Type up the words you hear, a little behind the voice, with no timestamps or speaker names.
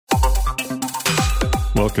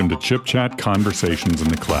Welcome to Chip Chat Conversations in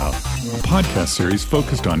the Cloud, a podcast series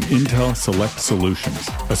focused on Intel Select Solutions,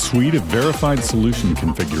 a suite of verified solution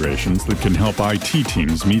configurations that can help IT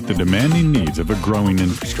teams meet the demanding needs of a growing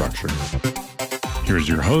infrastructure. Here's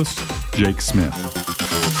your host, Jake Smith.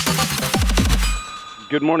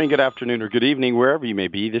 Good morning, good afternoon, or good evening, wherever you may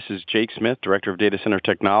be. This is Jake Smith, Director of Data Center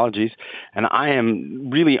Technologies, and I am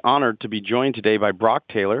really honored to be joined today by Brock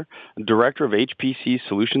Taylor, Director of HPC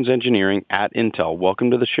Solutions Engineering at Intel.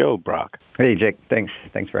 Welcome to the show, Brock. Hey, Jake. Thanks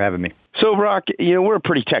for having me. So, Brock, we're a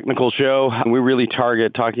pretty technical show. We really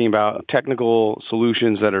target talking about technical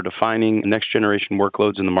solutions that are defining next-generation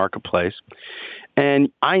workloads in the marketplace. And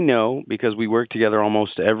I know, because we work together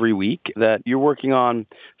almost every week, that you're working on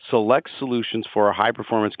select solutions for a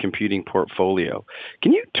high-performance computing portfolio.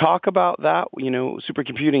 Can you talk about that?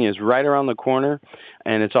 Supercomputing is right around the corner,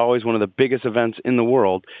 and it's always one of the biggest events in the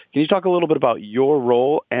world. Can you talk a little bit about your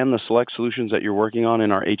role and the select solutions that you're working on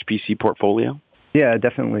in our HPC portfolio? Yeah,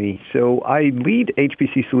 definitely. So I lead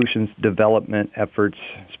HPC Solutions development efforts,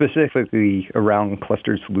 specifically around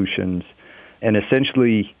clustered solutions, and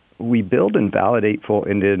essentially we build and validate full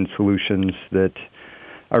end-to-end solutions that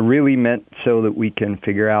are really meant so that we can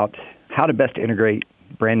figure out how to best integrate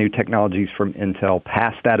brand new technologies from Intel,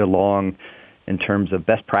 pass that along in terms of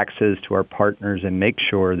best practices to our partners, and make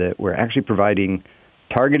sure that we're actually providing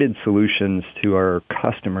targeted solutions to our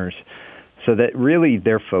customers so that really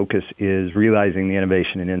their focus is realizing the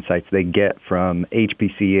innovation and insights they get from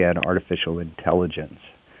HPC and artificial intelligence.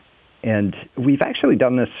 And we've actually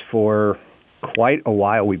done this for quite a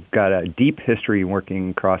while. We've got a deep history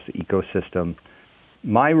working across the ecosystem.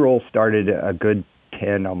 My role started a good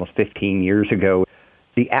 10, almost 15 years ago.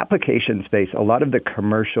 The application space, a lot of the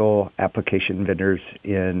commercial application vendors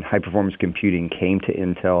in high-performance computing came to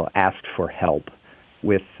Intel, asked for help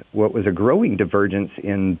with what was a growing divergence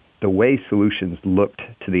in the way solutions looked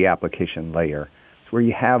to the application layer. It's where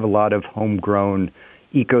you have a lot of homegrown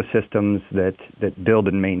ecosystems that build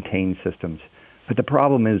and maintain systems. But the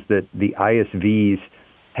problem is that the ISVs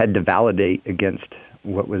had to validate against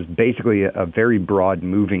what was basically a very broad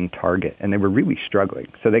moving target, and they were really struggling.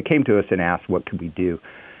 So they came to us and asked, what could we do?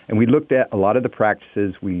 And we looked at a lot of the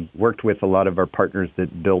practices. We worked with a lot of our partners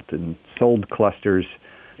that built and sold clusters,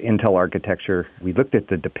 Intel architecture. We looked at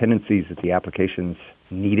the dependencies that the applications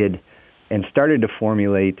needed and started to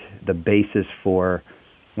formulate the basis for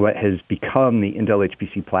what has become the Intel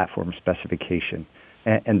HPC platform specification.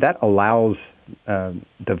 And that allows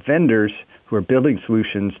the vendors who are building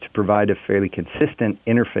solutions to provide a fairly consistent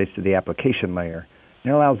interface to the application layer. It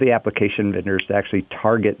allows the application vendors to actually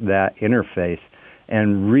target that interface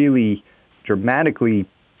and really dramatically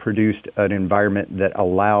produced an environment that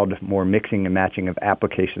allowed more mixing and matching of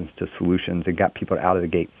applications to solutions and got people out of the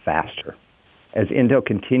gate faster. As Intel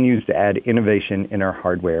continues to add innovation in our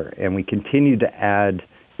hardware, and we continue to add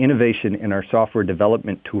innovation in our software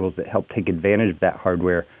development tools that help take advantage of that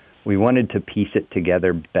hardware, we wanted to piece it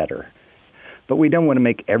together better. But we don't want to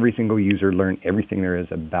make every single user learn everything there is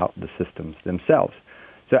about the systems themselves.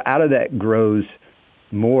 So out of that grows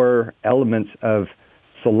more elements of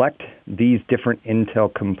select these different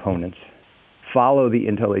Intel components, follow the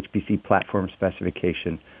Intel HPC platform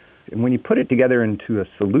specification, and when you put it together into a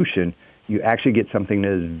solution, you actually get something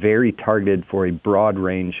that is very targeted for a broad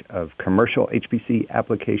range of commercial HPC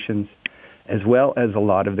applications, as well as a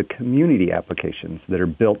lot of the community applications that are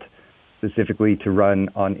built specifically to run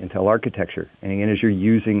on Intel architecture. And again, as you're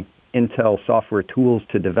using Intel software tools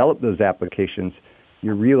to develop those applications,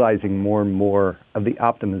 you're realizing more and more of the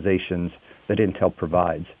optimizations that Intel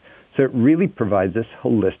provides. So it really provides this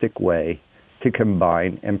holistic way to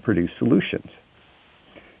combine and produce solutions.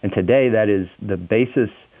 And today that is the basis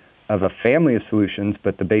of a family of solutions,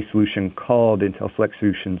 but the base solution called Intel Select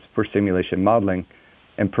Solutions for Simulation Modeling,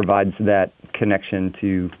 and provides that connection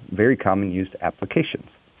to very common used applications.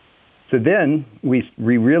 So then we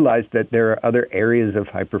realized that there are other areas of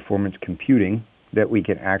high-performance computing that we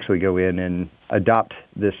can actually go in and adopt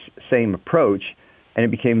this same approach, and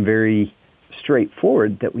it became very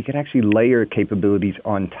straightforward that we could actually layer capabilities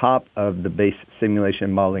on top of the base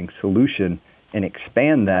simulation modeling solution and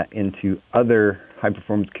expand that into other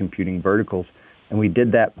high-performance computing verticals. And we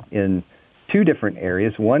did that in two different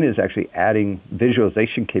areas. One is actually adding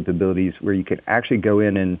visualization capabilities where you can actually go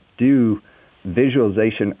in and do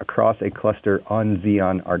visualization across a cluster on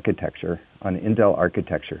Xeon architecture, on Intel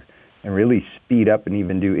architecture, and really speed up and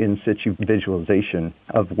even do in-situ visualization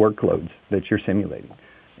of workloads that you're simulating.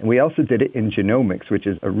 And we also did it in genomics, which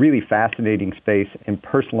is a really fascinating space in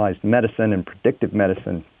personalized medicine and predictive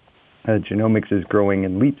medicine. Genomics is growing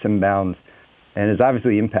in leaps and bounds and is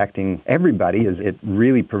obviously impacting everybody as it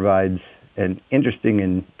really provides an interesting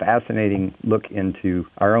and fascinating look into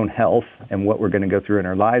our own health and what we're going to go through in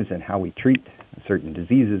our lives and how we treat certain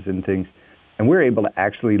diseases and things. And we're able to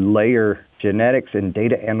actually layer genetics and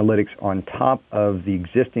data analytics on top of the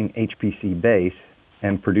existing HPC base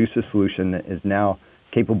and produce a solution that is now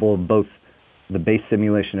capable of both the base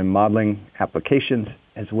simulation and modeling applications,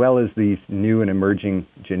 as well as these new and emerging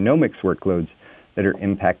genomics workloads that are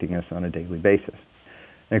impacting us on a daily basis.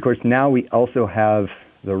 And of course, now we also have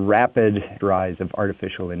the rapid rise of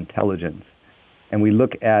artificial intelligence. And we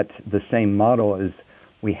look at the same model as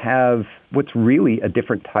we have what's really a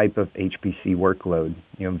different type of HPC workload,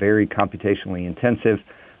 very computationally intensive,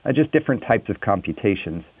 just different types of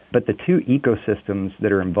computations. But the two ecosystems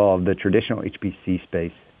that are involved, the traditional HPC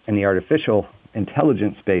space and the artificial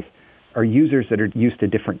intelligence space, are users that are used to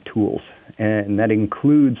different tools. And that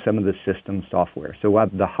includes some of the system software. So while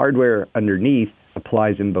the hardware underneath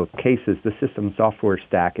applies in both cases, the system software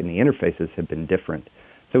stack and the interfaces have been different.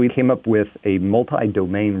 So we came up with a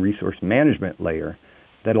multi-domain resource management layer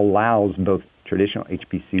that allows both traditional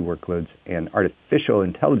HPC workloads and artificial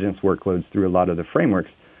intelligence workloads through a lot of the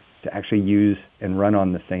frameworks to actually use and run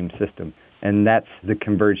on the same system. And that's the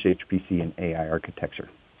converged HPC and AI architecture.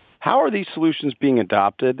 How are these solutions being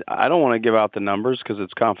adopted? I don't want to give out the numbers because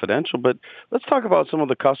it's confidential, but let's talk about some of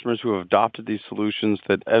the customers who have adopted these solutions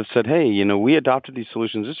that have said, hey, we adopted these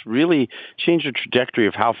solutions. This really changed the trajectory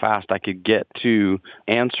of how fast I could get to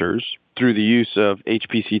answers through the use of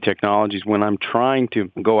HPC technologies when I'm trying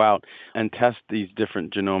to go out and test these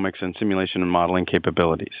different genomics and simulation and modeling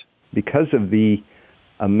capabilities. Because of the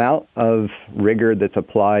amount of rigor that's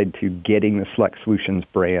applied to getting the Select Solutions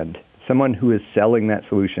brand, someone who is selling that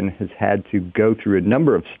solution has had to go through a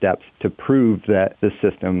number of steps to prove that the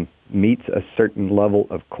system meets a certain level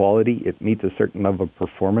of quality, it meets a certain level of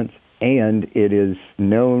performance, and it is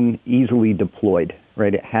known, easily deployed,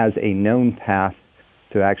 right? It has a known path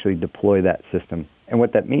to actually deploy that system. And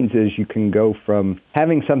what that means is you can go from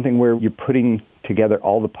having something where you're putting together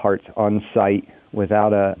all the parts on site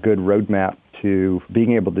without a good roadmap to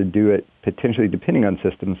being able to do it, potentially depending on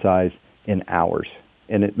system size, in hours.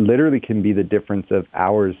 And it literally can be the difference of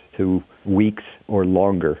hours to weeks or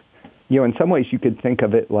longer. In some ways you could think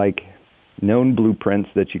of it like known blueprints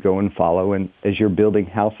that you go and follow. And as you're building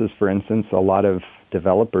houses, for instance, a lot of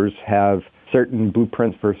developers have certain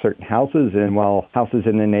blueprints for certain houses. And while houses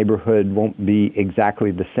in the neighborhood won't be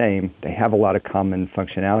exactly the same, they have a lot of common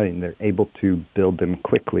functionality and they're able to build them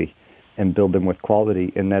quickly and build them with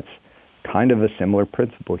quality. And that's kind of a similar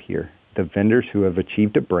principle here. The vendors who have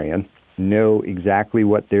achieved a brand know exactly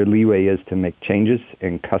what their leeway is to make changes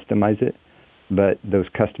and customize it, but those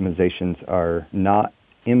customizations are not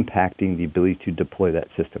impacting the ability to deploy that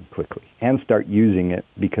system quickly and start using it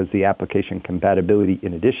because the application compatibility,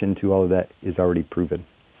 in addition to all of that, is already proven.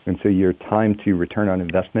 And so your time to return on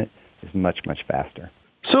investment is much, much faster.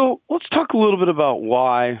 So let's talk a little bit about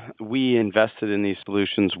why we invested in these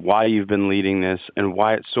solutions, why you've been leading this, and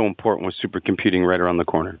why it's so important with supercomputing right around the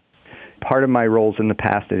corner. Part of my roles in the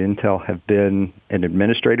past at Intel have been an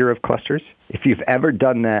administrator of clusters. If you've ever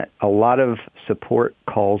done that, a lot of support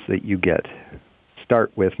calls that you get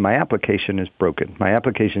start with, my application is broken. My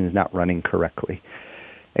application is not running correctly.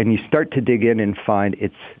 And you start to dig in and find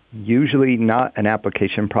it's usually not an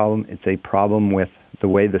application problem. It's a problem with the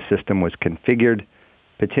way the system was configured,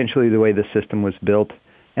 potentially the way the system was built,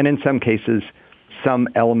 and in some cases, some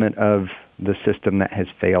element of the system that has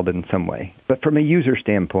failed in some way. But from a user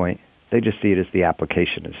standpoint, they just see it as the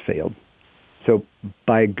application has failed. So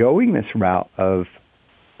by going this route of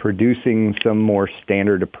producing some more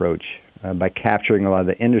standard approach, by capturing a lot of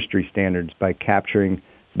the industry standards, by capturing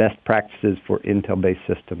best practices for Intel-based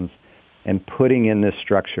systems, and putting in this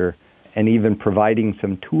structure, and even providing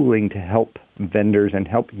some tooling to help vendors and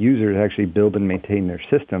help users actually build and maintain their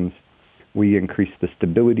systems, we increase the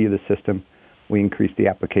stability of the system, we increase the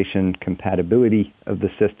application compatibility of the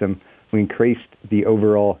system, we increased the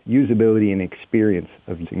overall usability and experience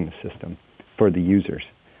of using the system for the users.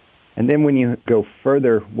 And then when you go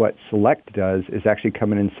further, what Select does is actually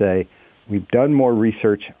come in and say, we've done more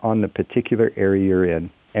research on the particular area you're in,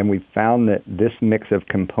 and we've found that this mix of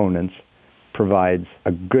components provides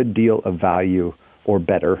a good deal of value or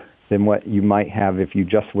better than what you might have if you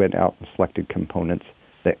just went out and selected components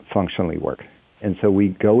that functionally work. And so we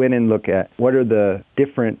go in and look at what are the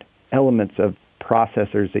different elements of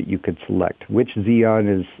processors that you could select. Which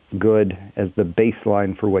Xeon is good as the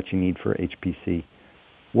baseline for what you need for HPC?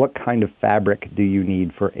 What kind of fabric do you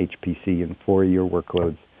need for HPC and for your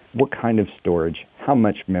workloads? What kind of storage? How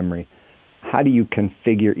much memory? How do you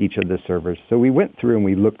configure each of the servers? So we went through and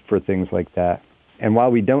we looked for things like that. And while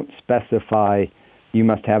we don't specify you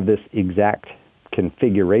must have this exact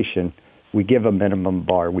configuration. We give a minimum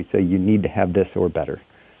bar. We say you need to have this or better.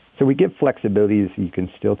 So we give flexibility so you can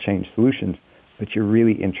still change solutions, but you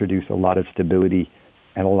really introduce a lot of stability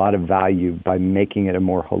and a lot of value by making it a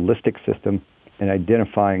more holistic system and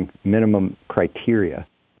identifying minimum criteria.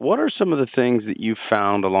 What are some of the things that you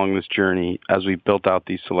found along this journey as we built out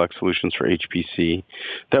these select solutions for HPC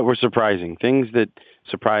that were surprising, things that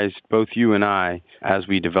surprised both you and I as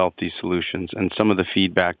we developed these solutions, and some of the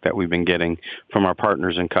feedback that we've been getting from our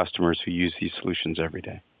partners and customers who use these solutions every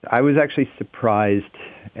day? I was actually surprised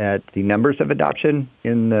at the numbers of adoption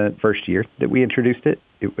in the first year that we introduced it.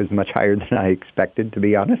 It was much higher than I expected, to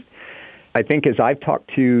be honest. I think as I've talked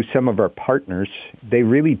to some of our partners, they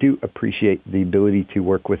really do appreciate the ability to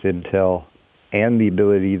work with Intel and the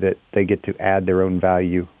ability that they get to add their own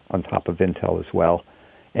value on top of Intel as well.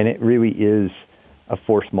 And it really is a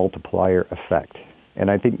force multiplier effect. And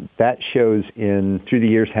I think that shows through the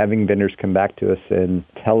years, having vendors come back to us and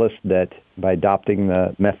tell us that by adopting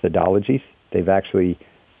the methodologies, they've actually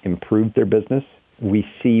improved their business. We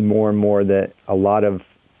see more and more that a lot of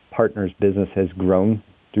partners' business has grown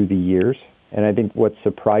through the years. And I think what's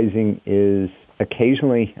surprising is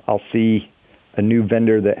occasionally I'll see a new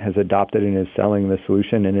vendor that has adopted and is selling the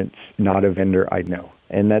solution, and it's not a vendor I know.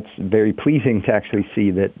 And that's very pleasing to actually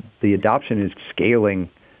see that the adoption is scaling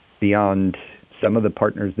beyond some of the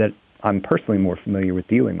partners that I'm personally more familiar with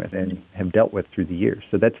dealing with and have dealt with through the years.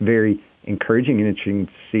 So that's very encouraging and interesting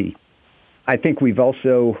to see. I think we've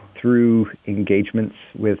also, through engagements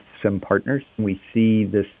with some partners, we see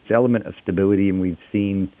this element of stability, and we've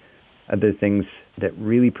seen other things that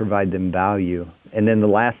really provide them value. And then the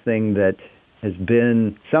last thing that has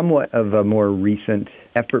been somewhat of a more recent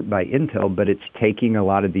effort by Intel, but it's taking a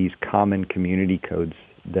lot of these common community codes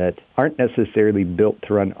that aren't necessarily built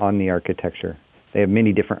to run on the architecture. They have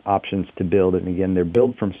many different options to build, and again, they're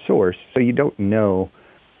built from source, so you don't know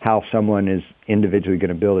how someone is individually going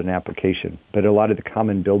to build an application. But a lot of the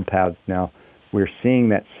common build paths now, we're seeing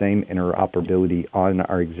that same interoperability on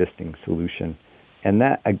our existing solution. And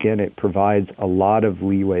that, again, it provides a lot of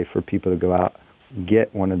leeway for people to go out,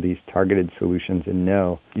 get one of these targeted solutions, and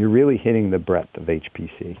know you're really hitting the breadth of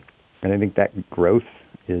HPC. And I think that growth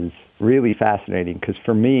is really fascinating, because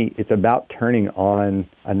for me, it's about turning on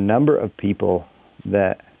a number of people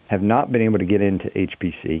that have not been able to get into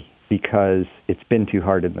HPC because it's been too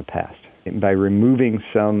hard in the past. And by removing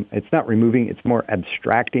it's more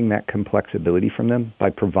abstracting that complexity from them. By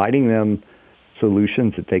providing them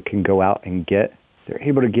solutions that they can go out and get, they're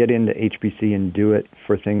able to get into HPC and do it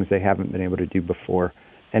for things they haven't been able to do before.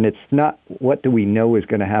 And it's not what do we know is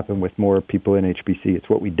going to happen with more people in HPC. It's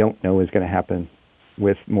what we don't know is going to happen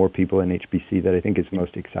with more people in HPC that I think is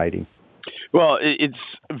most exciting. Well, it's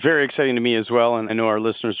very exciting to me as well, and I know our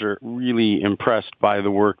listeners are really impressed by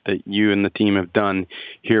the work that you and the team have done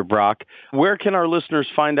here, Brock. Where can our listeners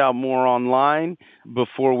find out more online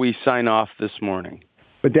before we sign off this morning?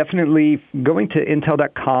 But definitely going to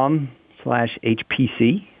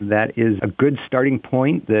intel.com/HPC. That is a good starting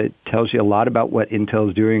point that tells you a lot about what Intel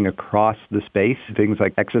is doing across the space, things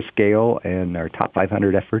like exascale and our top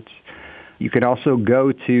 500 efforts. You can also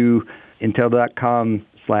go to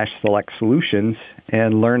intel.com/select solutions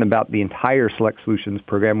and learn about the entire Select Solutions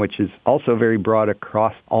program, which is also very broad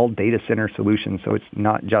across all data center solutions, so it's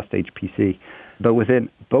not just HPC. But within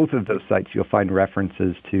both of those sites, you'll find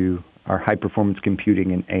references to our high-performance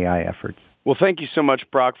computing and AI efforts. Well, thank you so much,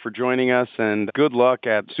 Brock, for joining us, and good luck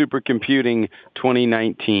at Supercomputing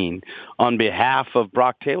 2019. On behalf of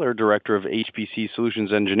Brock Taylor, Director of HPC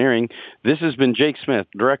Solutions Engineering, this has been Jake Smith,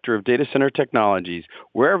 Director of Data Center Technologies.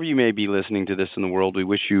 Wherever you may be listening to this in the world, we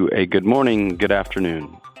wish you a good morning, good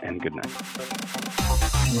afternoon, and good night.